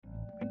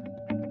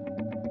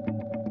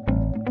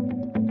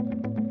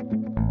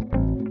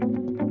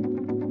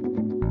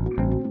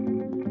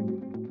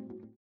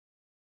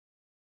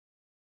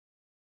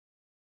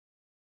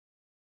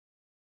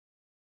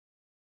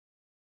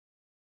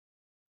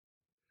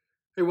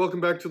Hey,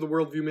 welcome back to the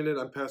Worldview Minute.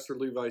 I'm Pastor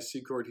Levi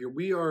Secord here.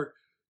 We are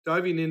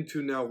diving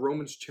into now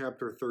Romans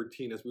chapter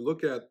 13 as we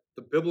look at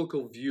the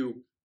biblical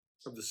view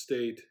of the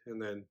state and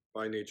then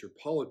by nature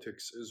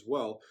politics as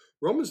well.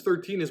 Romans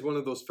 13 is one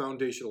of those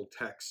foundational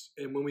texts.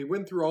 And when we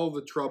went through all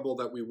the trouble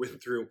that we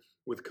went through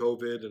with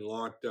COVID and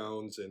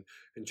lockdowns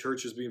and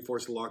churches being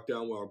forced to lock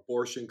down while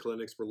abortion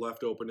clinics were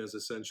left open as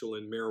essential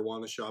and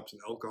marijuana shops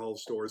and alcohol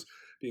stores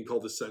being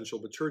called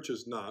essential, but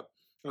churches not.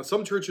 Now,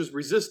 some churches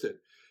resisted.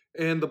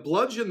 And the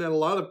bludgeon that a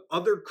lot of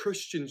other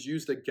Christians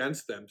used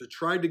against them to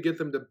try to get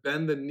them to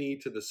bend the knee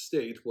to the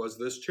state was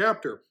this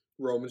chapter,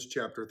 Romans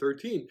chapter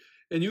 13.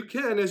 And you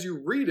can, as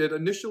you read it,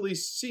 initially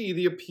see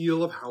the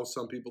appeal of how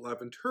some people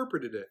have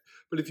interpreted it.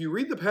 But if you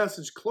read the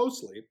passage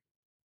closely,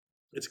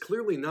 it's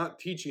clearly not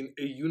teaching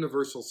a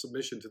universal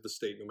submission to the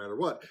state no matter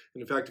what.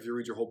 And in fact, if you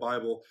read your whole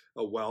Bible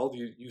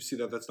you see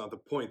that that's not the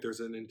point. There's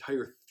an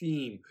entire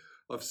theme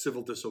of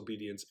civil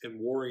disobedience and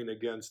warring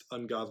against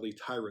ungodly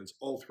tyrants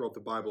all throughout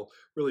the Bible,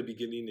 really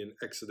beginning in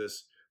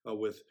Exodus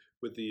with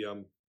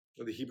the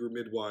Hebrew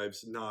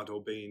midwives not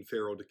obeying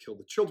Pharaoh to kill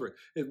the children.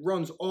 It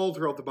runs all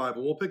throughout the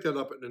Bible. We'll pick that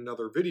up in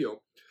another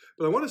video.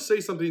 But I want to say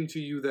something to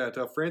you that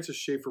Francis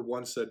Schaeffer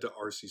once said to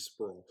R.C.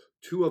 Sproul,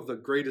 two of the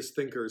greatest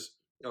thinkers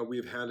we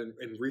have had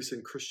in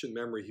recent Christian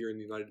memory here in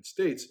the United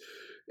States.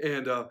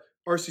 And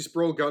R.C.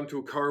 Sproul got into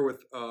a car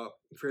with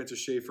Francis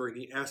Schaeffer, and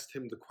he asked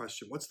him the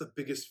question, what's the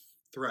biggest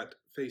threat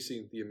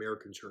facing the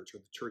American church or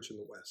the church in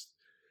the West?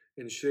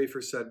 And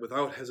Schaeffer said,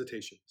 without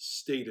hesitation,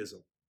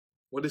 statism.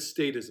 What is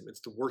statism? It's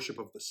the worship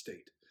of the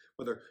state,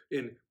 whether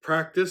in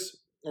practice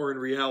or in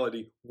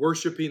reality,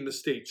 worshiping the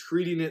state,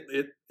 treating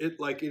it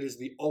like it is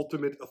the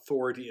ultimate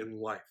authority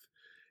in life.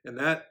 And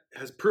that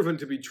has proven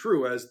to be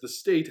true as the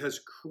state has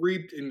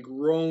creeped and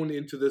grown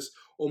into this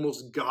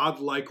almost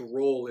godlike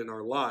role in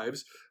our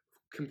lives,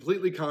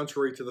 completely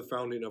contrary to the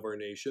founding of our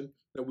nation,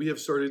 that we have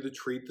started to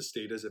treat the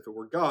state as if it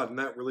were God. And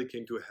that really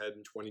came to a head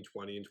in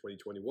 2020 and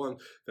 2021.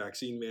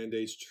 Vaccine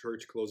mandates,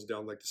 church closed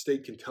down, like the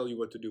state can tell you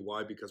what to do.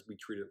 Why? Because we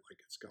treat it like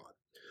it's God.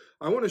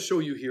 I want to show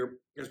you here,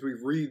 as we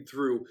read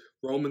through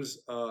Romans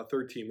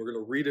 13, we're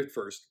going to read it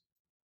first,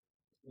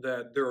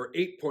 that there are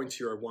 8 points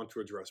here I want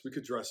to address. We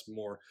could address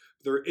more.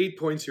 There are 8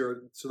 points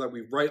here so that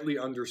we rightly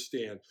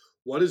understand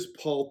what is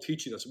Paul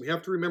teaching us. And we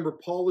have to remember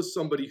Paul is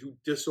somebody who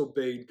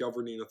disobeyed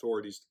governing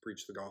authorities to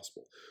preach the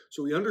gospel.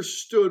 So he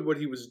understood what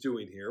he was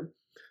doing here,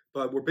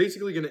 but we're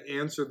basically going to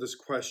answer this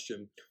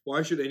question,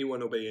 why should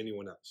anyone obey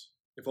anyone else?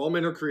 If all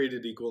men are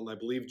created equal, and I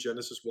believe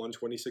Genesis 1,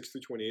 26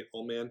 through 28,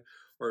 all men,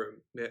 or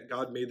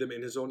God made them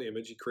in his own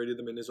image, he created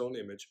them in his own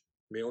image,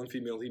 male and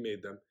female he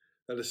made them,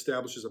 that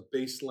establishes a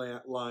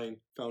baseline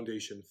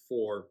foundation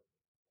for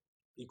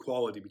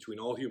equality between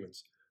all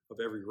humans of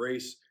every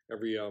race,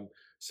 every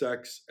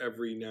sex,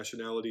 every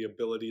nationality,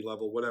 ability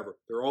level, whatever.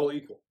 They're all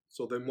equal.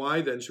 So then why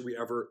then should we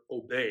ever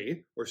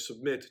obey or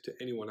submit to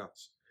anyone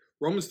else?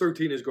 Romans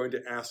 13 is going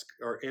to ask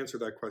or answer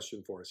that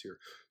question for us here.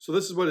 So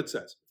this is what it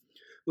says.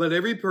 Let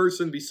every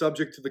person be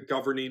subject to the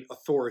governing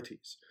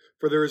authorities,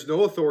 for there is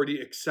no authority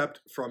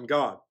except from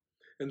God,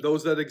 and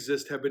those that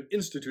exist have been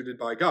instituted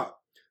by God.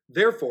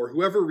 Therefore,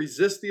 whoever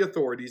resists the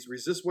authorities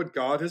resists what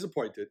God has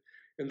appointed,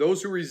 and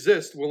those who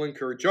resist will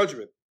incur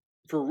judgment.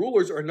 For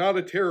rulers are not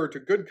a terror to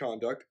good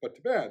conduct, but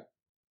to bad.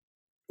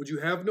 Would you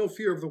have no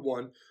fear of the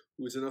one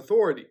who is in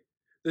authority?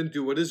 Then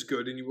do what is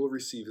good, and you will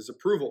receive his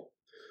approval.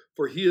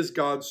 For he is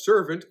God's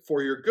servant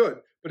for your good.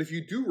 But if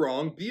you do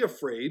wrong, be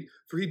afraid,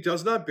 for he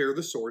does not bear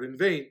the sword in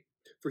vain.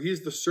 For he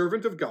is the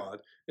servant of God,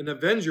 an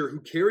avenger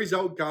who carries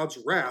out God's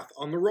wrath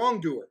on the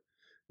wrongdoer.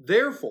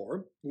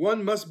 Therefore,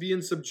 one must be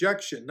in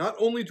subjection, not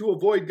only to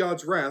avoid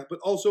God's wrath, but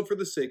also for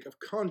the sake of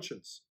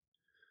conscience.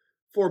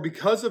 For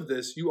because of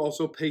this, you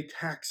also pay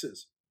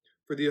taxes.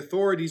 For the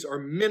authorities are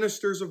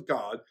ministers of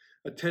God,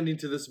 attending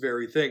to this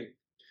very thing.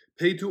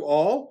 Pay to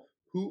all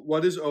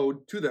what is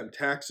owed to them,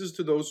 taxes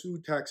to those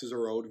who taxes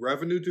are owed,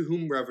 revenue to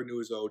whom revenue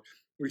is owed,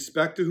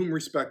 respect to whom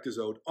respect is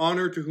owed,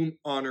 honor to whom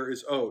honor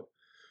is owed.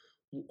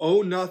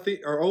 Owe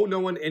no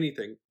one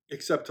anything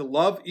except to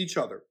love each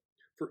other.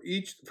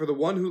 For the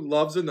one who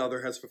loves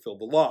another has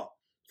fulfilled the law.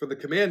 For the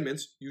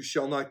commandments, you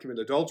shall not commit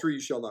adultery, you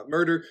shall not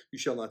murder, you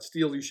shall not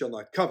steal, you shall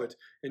not covet.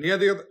 Any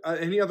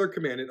other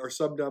commandment are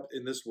summed up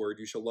in this word,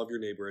 you shall love your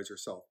neighbor as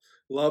yourself.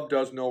 Love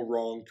does no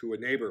wrong to a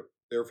neighbor.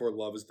 Therefore,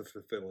 love is the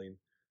fulfilling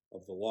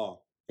of the law.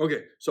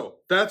 Okay, so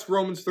that's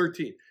Romans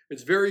 13.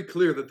 It's very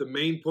clear that the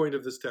main point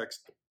of this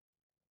text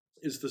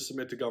is to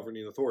submit to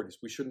governing authorities.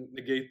 We shouldn't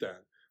negate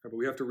that. But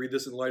we have to read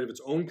this in light of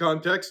its own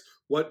context,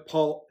 what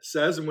Paul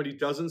says and what he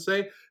doesn't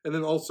say, and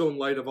then also in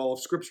light of all of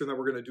Scripture, and then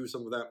we're going to do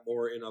some of that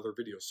more in other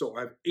videos. So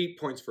I have 8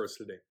 points for us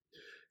today.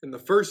 And the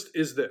first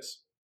is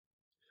this.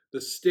 The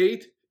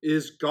state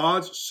is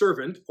God's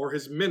servant, or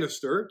his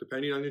minister,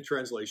 depending on your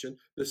translation.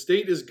 The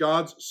state is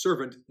God's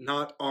servant,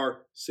 not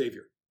our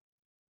Savior.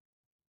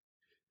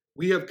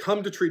 We have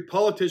come to treat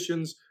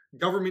politicians,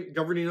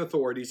 governing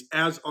authorities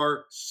as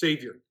our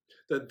Savior,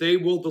 that they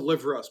will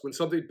deliver us. When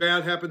something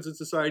bad happens in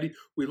society,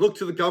 we look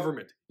to the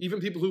government. Even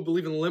people who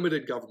believe in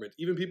limited government,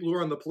 even people who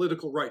are on the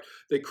political right,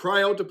 they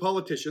cry out to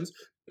politicians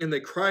and they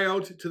cry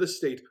out to the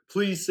state,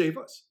 please save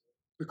us.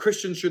 The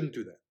Christian shouldn't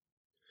do that.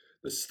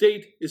 The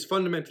state is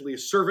fundamentally a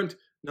servant,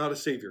 not a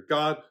savior.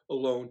 God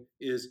alone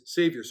is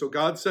savior. So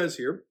God says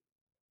here,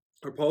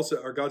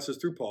 or God says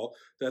through Paul,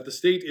 that the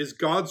state is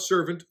God's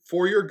servant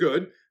for your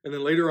good. And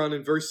then later on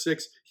in verse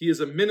 6, he is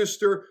a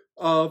minister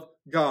of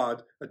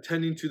God,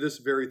 attending to this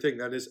very thing,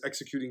 that is,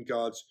 executing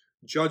God's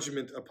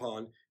judgment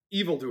upon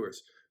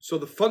evildoers. So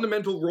the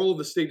fundamental role of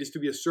the state is to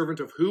be a servant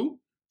of who?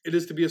 It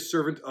is to be a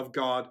servant of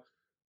God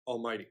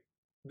Almighty.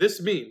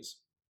 This means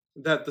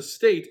that the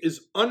state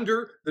is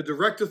under the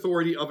direct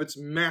authority of its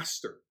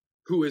master,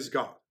 who is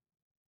God.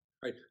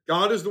 Right?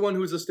 God is the one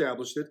who has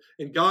established it,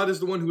 and God is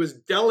the one who has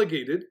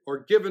delegated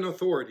or given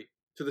authority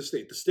to the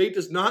state. The state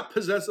does not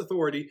possess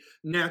authority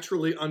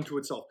naturally unto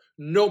itself.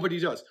 Nobody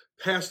does.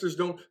 Pastors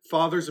don't,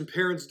 fathers and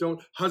parents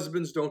don't,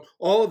 husbands don't.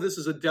 All of this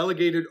is a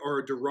delegated or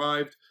a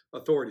derived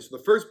authority. So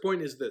the first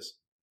point is this: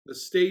 the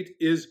state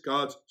is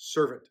God's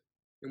servant.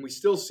 And we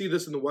still see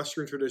this in the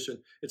Western tradition.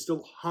 It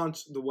still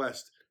haunts the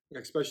West,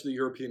 especially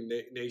European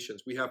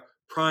nations. We have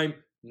prime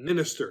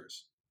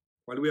ministers.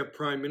 Why do we have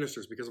prime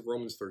ministers? Because of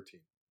Romans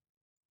 13.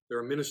 They're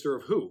a minister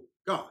of who?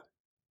 God.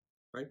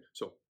 Right?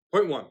 So,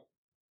 point one,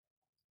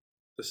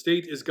 the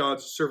state is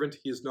God's servant.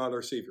 He is not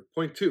our Savior.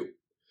 Point two,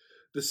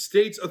 the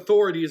state's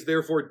authority is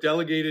therefore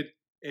delegated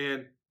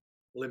and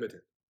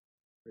limited.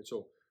 Right?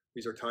 So,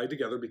 these are tied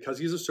together because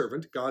he's a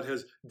servant. God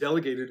has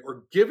delegated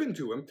or given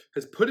to him,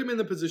 has put him in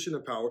the position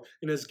of power,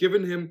 and has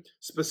given him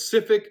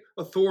specific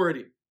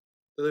authority.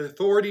 The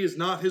authority is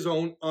not his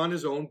own, on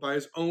his own, by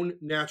his own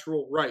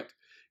natural right.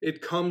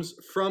 It comes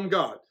from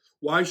God.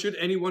 Why should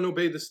anyone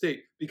obey the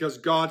state? Because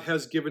God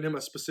has given him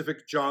a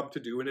specific job to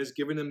do and has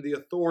given him the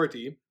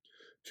authority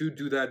to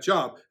do that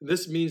job.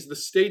 This means the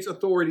state's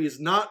authority is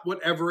not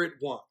whatever it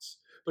wants,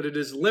 but it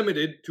is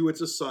limited to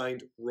its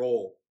assigned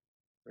role.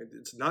 Right?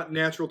 It's not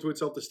natural to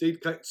itself. The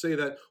state can't say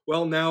that,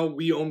 well, now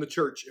we own the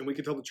church and we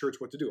can tell the church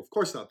what to do. Of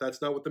course not.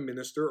 That's not what the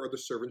minister or the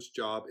servant's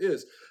job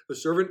is. The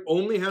servant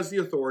only has the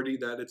authority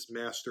that its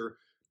master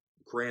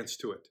grants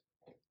to it.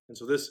 And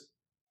so this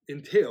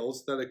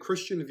entails that a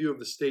Christian view of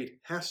the state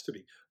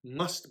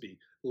must be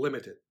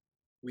limited.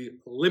 We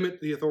limit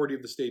the authority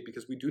of the state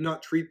because we do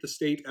not treat the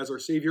state as our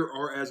Savior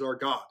or as our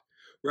God.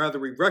 Rather,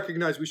 we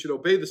recognize we should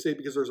obey the state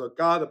because there's a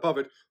God above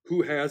it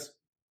who has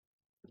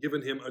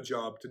given him a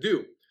job to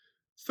do.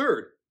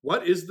 Third,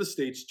 what is the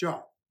state's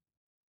job?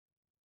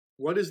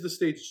 What is the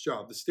state's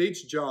job? The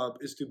state's job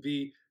is to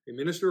be a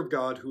minister of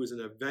God who is an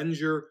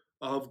avenger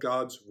of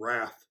God's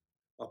wrath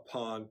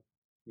upon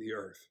the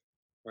earth.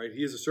 Right?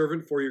 He is a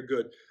servant for your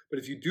good. But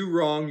if you do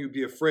wrong, you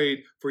be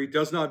afraid, for he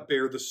does not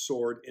bear the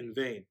sword in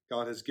vain.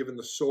 God has given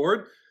the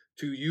sword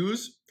to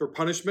use for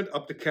punishment,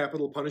 up to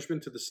capital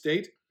punishment to the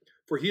state.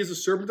 For he is a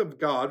servant of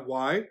God.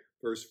 Why?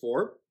 Verse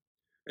 4.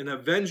 An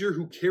avenger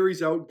who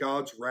carries out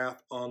God's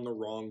wrath on the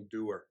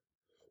wrongdoer.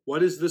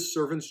 What is this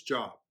servant's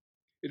job?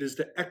 It is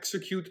to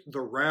execute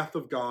the wrath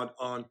of God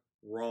on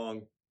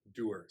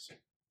wrongdoers.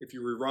 If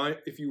you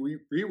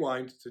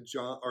rewind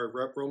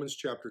to Romans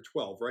chapter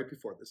 12, right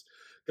before this,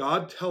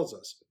 God tells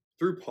us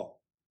through Paul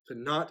to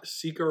not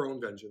seek our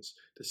own vengeance,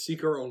 to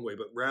seek our own way,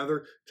 but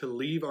rather to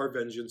leave our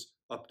vengeance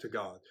up to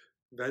God.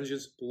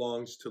 Vengeance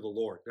belongs to the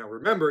Lord. Now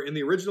remember, in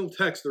the original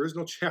text, there is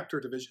no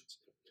chapter divisions.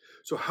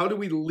 So how do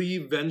we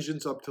leave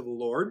vengeance up to the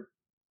Lord?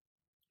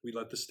 We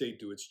let the state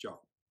do its job.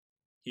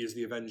 He is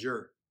the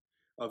avenger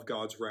of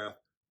God's wrath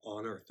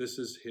on earth. This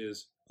is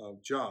his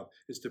job,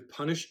 is to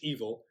punish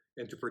evil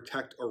and to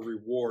protect or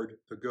reward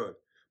the good.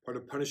 Part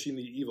of punishing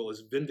the evil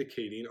is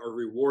vindicating or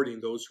rewarding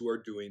those who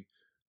are doing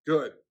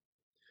good.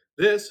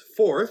 This,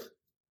 fourth,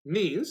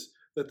 means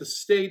that the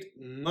state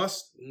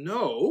must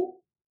know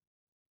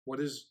what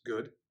is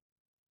good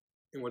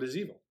and what is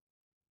evil.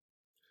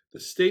 The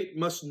state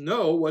must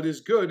know what is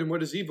good and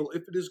what is evil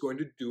if it is going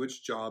to do its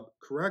job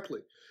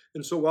correctly.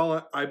 And so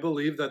while I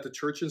believe that the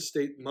church and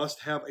state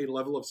must have a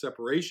level of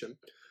separation,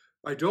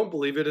 I don't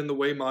believe it in the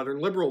way modern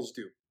liberals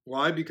do.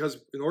 Why?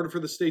 Because in order for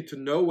the state to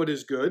know what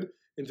is good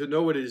and to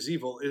know what is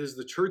evil, it is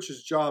the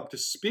church's job to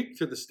speak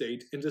to the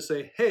state and to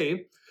say,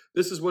 hey,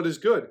 this is what is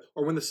good.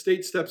 Or when the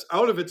state steps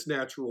out of its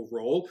natural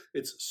role,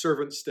 its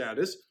servant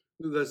status,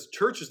 the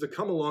church is to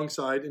come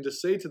alongside and to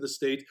say to the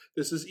state,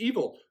 this is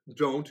evil.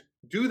 Don't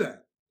do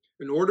that.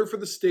 In order for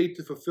the state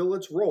to fulfill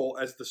its role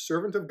as the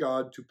servant of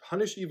God to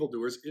punish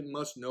evildoers, it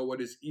must know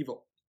what is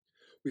evil.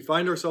 We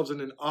find ourselves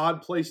in an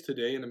odd place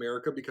today in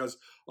America because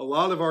a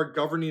lot of our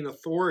governing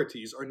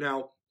authorities are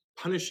now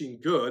punishing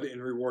good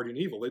and rewarding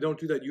evil. They don't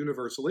do that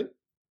universally,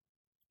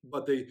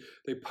 but they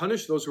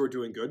punish those who are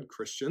doing good,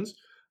 Christians,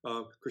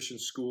 Christian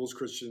schools,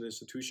 Christian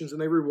institutions,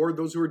 and they reward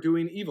those who are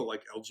doing evil,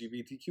 like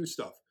LGBTQ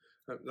stuff.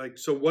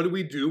 So what do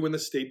we do when the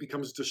state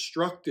becomes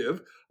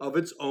destructive of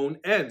its own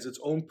ends, its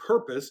own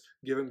purpose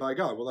given by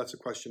God? Well, that's a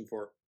question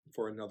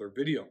for another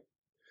video.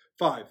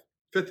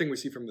 Fifth thing we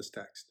see from this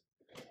text.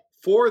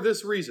 For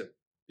this reason,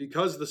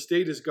 because the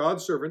state is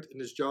God's servant and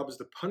his job is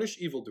to punish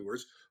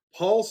evildoers,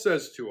 Paul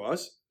says to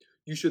us,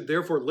 you should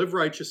therefore live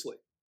righteously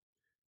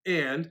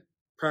and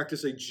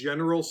practice a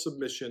general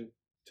submission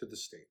to the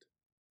state.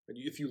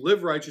 If you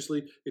live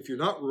righteously, if you're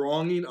not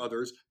wronging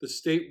others, the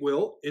state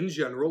will, in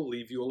general,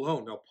 leave you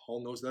alone. Now,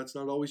 Paul knows that's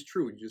not always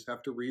true. You just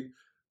have to read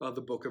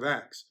the book of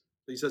Acts.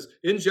 He says,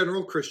 in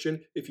general,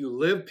 Christian, if you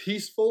live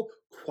peaceful,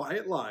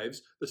 quiet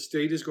lives, the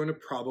state is going to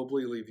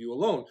probably leave you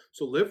alone.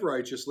 So live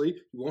righteously.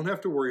 You won't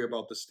have to worry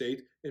about the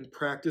state, and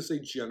practice a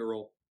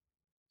general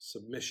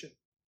submission.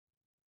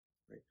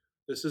 Right?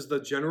 This is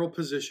the general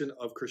position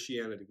of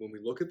Christianity. When we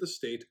look at the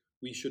state,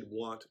 we should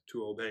want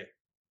to obey,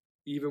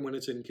 even when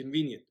it's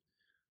inconvenient.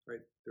 Right?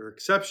 There are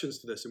exceptions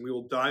to this, and we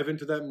will dive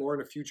into that more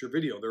in a future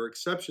video. There are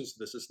exceptions to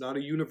this. It's not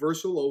a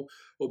universal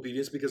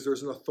obedience because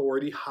there's an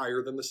authority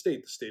higher than the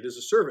state. The state is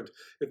a servant.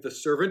 If the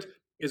servant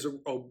is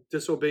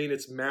disobeying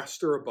its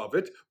master above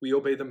it, we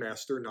obey the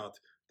master, not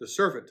the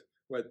servant.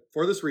 But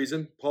for this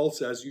reason, Paul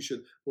says you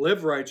should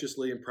live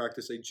righteously and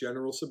practice a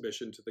general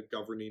submission to the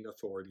governing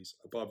authorities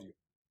above you.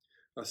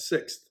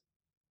 Sixth,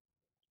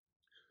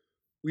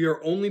 we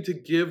are only to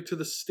give to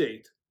the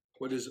state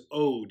what is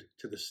owed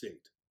to the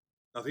state.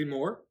 Nothing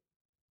more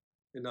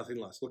and nothing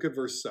less. Look at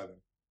verse 7.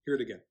 Hear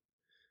it again.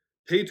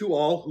 Pay to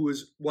all who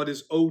is what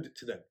is owed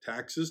to them.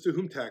 Taxes to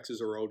whom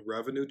taxes are owed.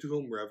 Revenue to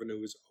whom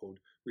revenue is owed.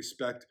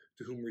 Respect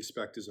to whom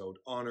respect is owed.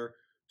 Honor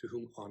to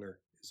whom honor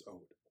is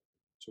owed.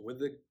 So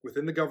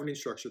within the governing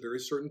structure, there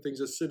is certain things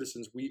as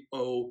citizens we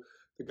owe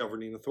the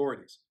governing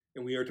authorities.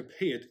 And we are to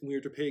pay it, and we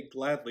are to pay it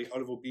gladly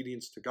out of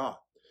obedience to God.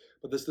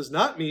 But this does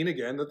not mean,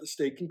 again, that the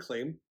state can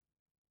claim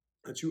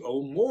that you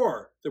owe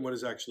more than what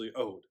is actually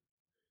owed.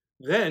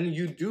 Then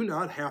you do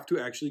not have to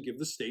actually give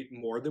the state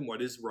more than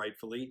what is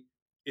rightfully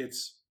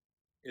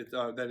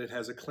that it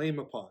has a claim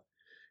upon.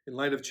 In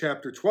light of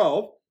chapter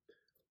 12,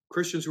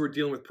 Christians who are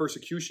dealing with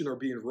persecution or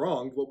being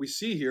wronged, what we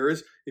see here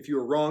is if you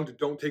are wronged,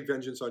 don't take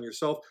vengeance on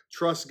yourself.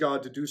 Trust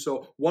God to do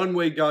so. One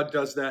way God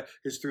does that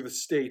is through the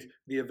state,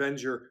 the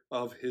avenger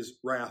of his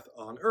wrath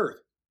on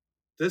earth.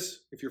 This,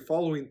 if you're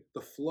following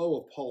the flow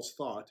of Paul's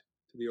thought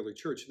to the early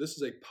church, this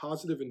is a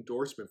positive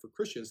endorsement for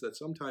Christians that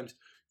sometimes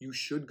you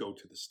should go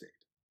to the state.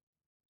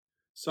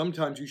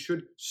 Sometimes you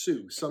should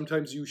sue.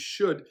 Sometimes you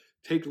should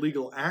take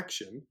legal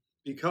action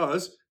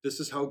because this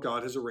is how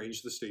God has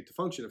arranged the state to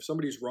function. If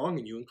somebody's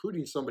wronging you,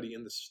 including somebody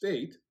in the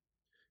state,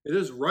 it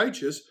is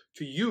righteous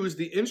to use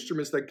the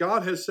instruments that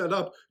God has set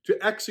up to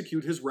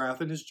execute his wrath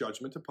and his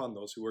judgment upon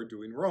those who are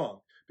doing wrong,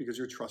 because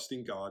you're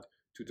trusting God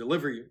to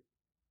deliver you.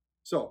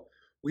 So,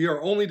 we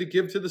are only to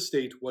give to the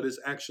state what is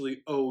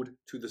actually owed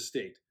to the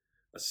state.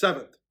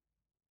 Seventh,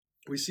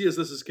 we see as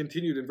this is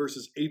continued in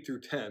verses 8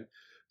 through 10,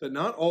 that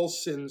not all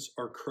sins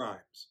are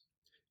crimes.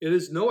 It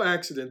is no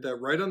accident that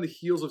right on the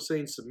heels of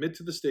saying submit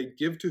to the state,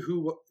 give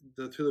to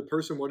the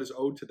person what is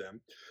owed to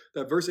them,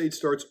 that verse 8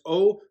 starts,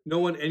 owe no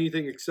one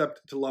anything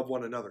except to love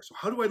one another. So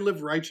how do I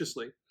live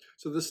righteously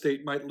so the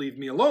state might leave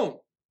me alone?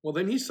 Well,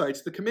 then he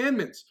cites the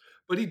commandments,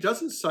 but he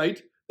doesn't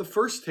cite the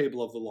first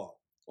table of the law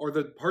or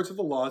the parts of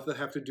the law that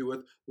have to do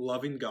with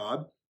loving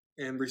God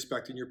and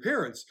respecting your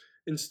parents.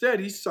 Instead,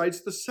 he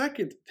cites the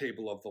second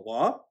table of the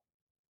law.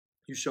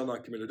 You shall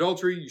not commit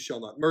adultery, you shall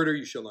not murder,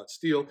 you shall not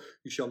steal,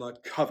 you shall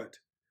not covet.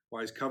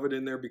 Why is covet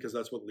in there? Because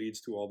that's what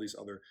leads to all these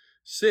other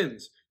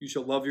sins. You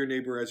shall love your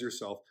neighbor as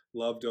yourself.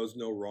 Love does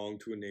no wrong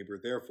to a neighbor.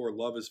 Therefore,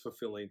 love is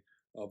fulfilling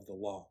of the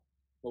law.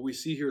 What we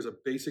see here is a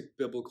basic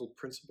biblical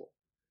principle,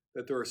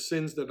 that there are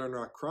sins that are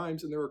not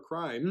crimes, and there are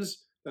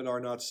crimes that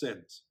are not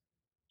sins.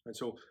 And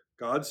so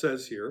God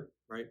says here,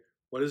 right,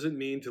 what does it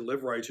mean to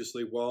live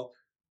righteously? Well,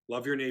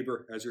 love your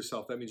neighbor as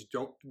yourself. That means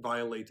don't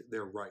violate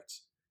their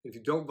rights. If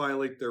you don't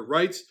violate their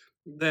rights,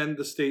 then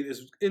the state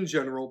is, in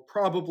general,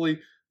 probably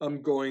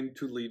going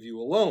to leave you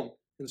alone.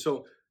 And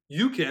so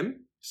you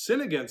can sin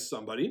against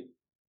somebody.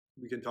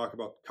 We can talk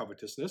about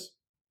covetousness,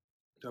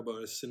 talk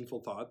about a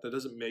sinful thought. That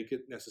doesn't make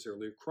it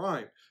necessarily a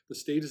crime. The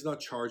state is not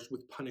charged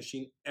with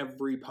punishing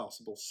every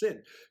possible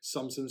sin.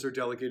 Some sins are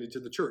delegated to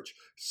the church.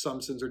 Some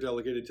sins are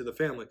delegated to the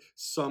family.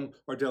 Some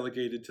are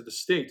delegated to the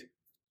state.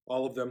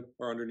 All of them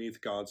are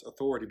underneath God's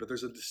authority. But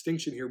there's a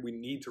distinction here we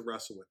need to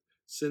wrestle with.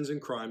 Sins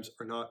and crimes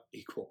are not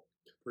equal.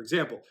 For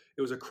example,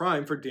 it was a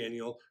crime for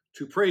Daniel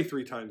to pray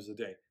 3 times a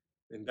day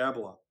in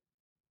Babylon,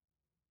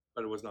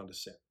 but it was not a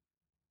sin.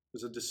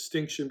 There's a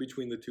distinction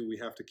between the two we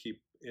have to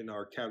keep in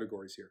our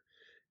categories here.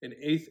 And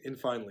eighth and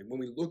finally, when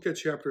we look at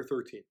chapter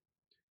 13,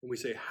 and we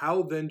say,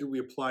 how then do we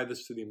apply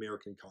this to the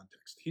American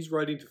context? He's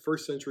writing to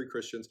first century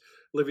Christians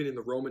living in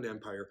the Roman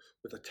Empire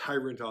with a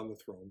tyrant on the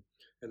throne,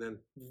 and then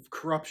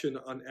corruption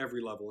on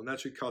every level, and that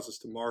should cause us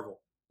to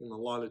marvel in a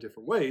lot of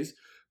different ways.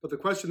 But the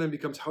question then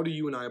becomes, how do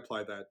you and I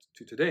apply that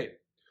to today?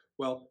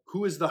 Well,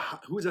 who is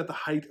at the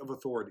height of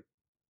authority?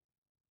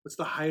 What's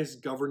the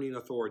highest governing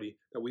authority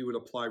that we would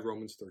apply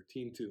Romans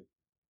 13 to?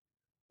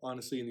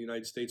 Honestly, in the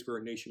United States, we're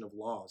a nation of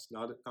laws,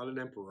 not an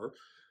emperor.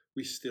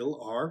 We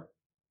still are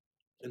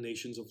a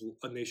nation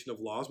of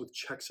laws with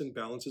checks and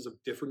balances of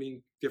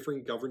differing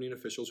governing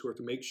officials who have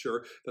to make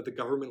sure that the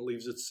government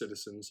leaves its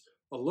citizens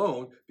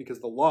alone, because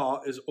the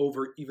law is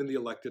over even the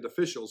elected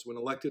officials. When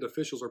elected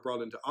officials are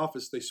brought into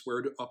office, they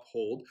swear to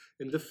uphold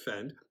and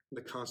defend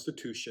the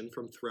Constitution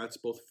from threats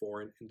both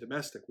foreign and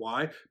domestic.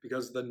 Why?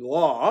 Because the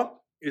law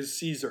is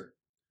Caesar.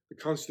 The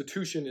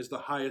Constitution is the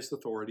highest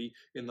authority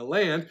in the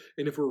land.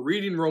 And if we're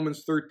reading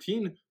Romans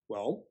 13,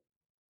 well,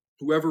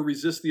 whoever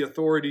resists the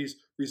authorities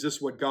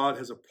resists what God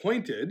has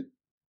appointed.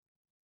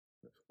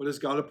 What has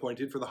God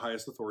appointed for the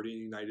highest authority in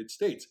the United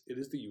States? It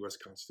is the U.S.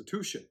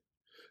 Constitution.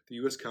 The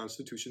U.S.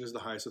 Constitution is the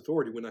highest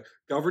authority. When a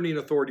governing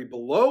authority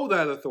below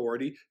that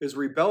authority is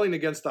rebelling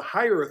against the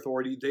higher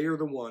authority, they are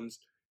the ones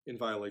in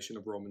violation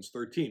of Romans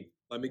 13.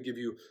 Let me give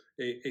you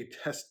a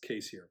test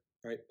case here,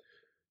 right?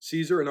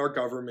 Caesar in our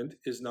government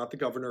is not the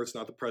governor, it's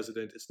not the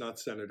president, it's not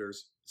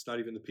senators, it's not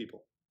even the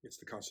people. It's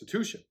the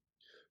Constitution.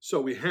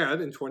 So we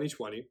had in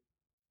 2020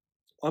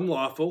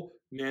 unlawful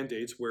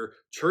mandates where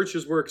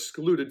churches were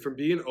excluded from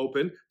being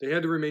open. They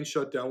had to remain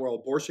shut down, while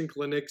abortion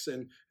clinics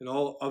and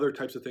all other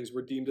types of things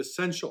were deemed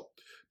essential.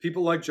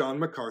 People like John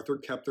MacArthur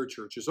kept their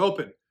churches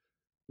open.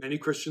 Many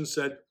Christians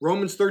said,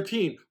 Romans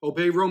 13,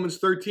 obey Romans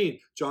 13.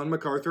 John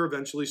MacArthur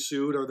eventually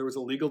sued, or there was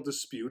a legal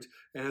dispute.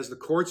 And as the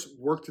courts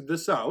worked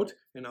this out,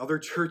 and other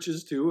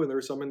churches too, and there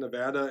were some in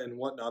Nevada and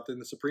whatnot, then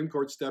the Supreme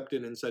Court stepped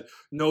in and said,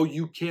 no,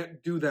 you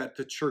can't do that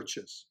to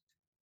churches.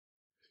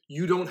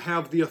 You don't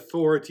have the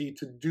authority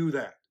to do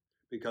that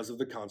because of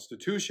the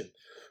Constitution.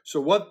 So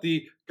what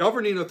the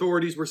governing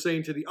authorities were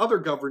saying to the other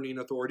governing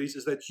authorities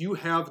is that you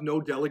have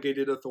no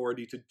delegated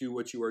authority to do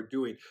what you are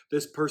doing.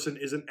 This person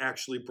isn't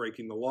actually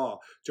breaking the law.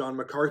 John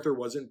MacArthur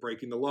wasn't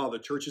breaking the law. The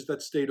churches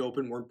that stayed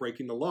open weren't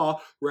breaking the law.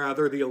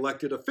 Rather, the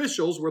elected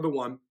officials were the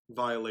one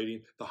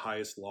violating the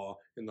highest law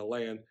in the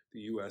land,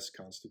 the U.S.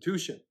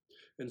 Constitution.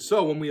 And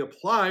so when we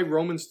apply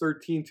Romans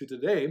 13 to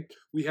today,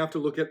 we have to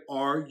look at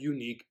our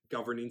unique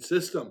governing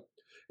system.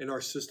 And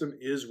our system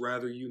is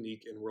rather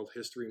unique in world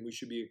history, and we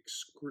should be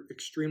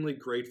extremely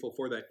grateful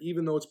for that.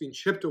 Even though it's being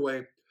chipped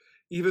away,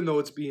 even though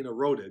it's being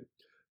eroded,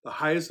 the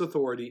highest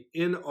authority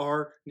in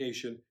our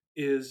nation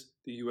is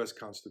the U.S.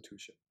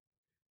 Constitution.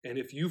 And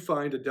if you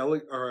find an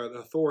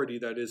authority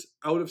that is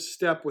out of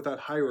step with that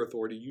higher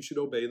authority, you should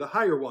obey the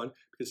higher one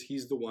because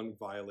he's the one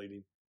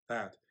violating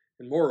that.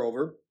 And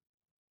moreover,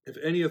 if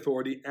any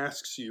authority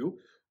asks you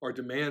or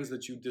demands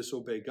that you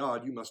disobey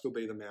God, you must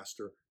obey the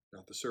master,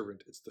 not the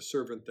servant. It's the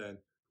servant then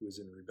who is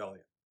in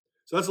rebellion.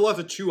 So that's a lot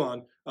to chew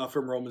on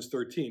from Romans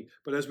 13.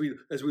 But as we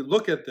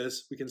look at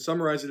this, we can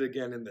summarize it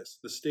again in this.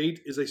 The state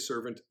is a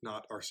servant,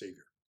 not our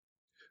Savior.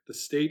 The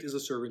state is a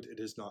servant,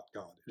 it is not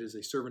God. It is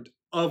a servant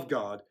of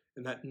God,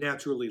 and that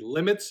naturally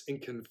limits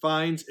and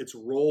confines its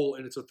role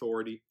and its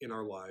authority in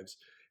our lives.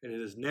 And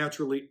it is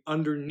naturally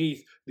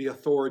underneath the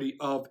authority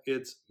of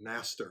its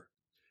master.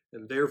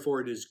 And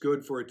therefore it is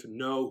good for it to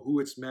know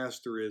who its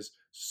master is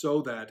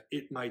so that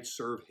it might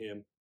serve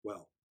him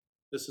well.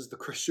 This is the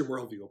Christian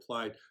worldview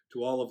applied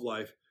to all of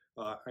life.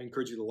 I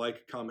encourage you to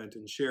like, comment,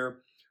 and share.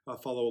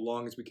 Follow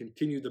along as we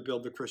continue to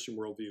build the Christian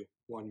worldview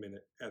 1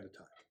 minute at a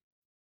time.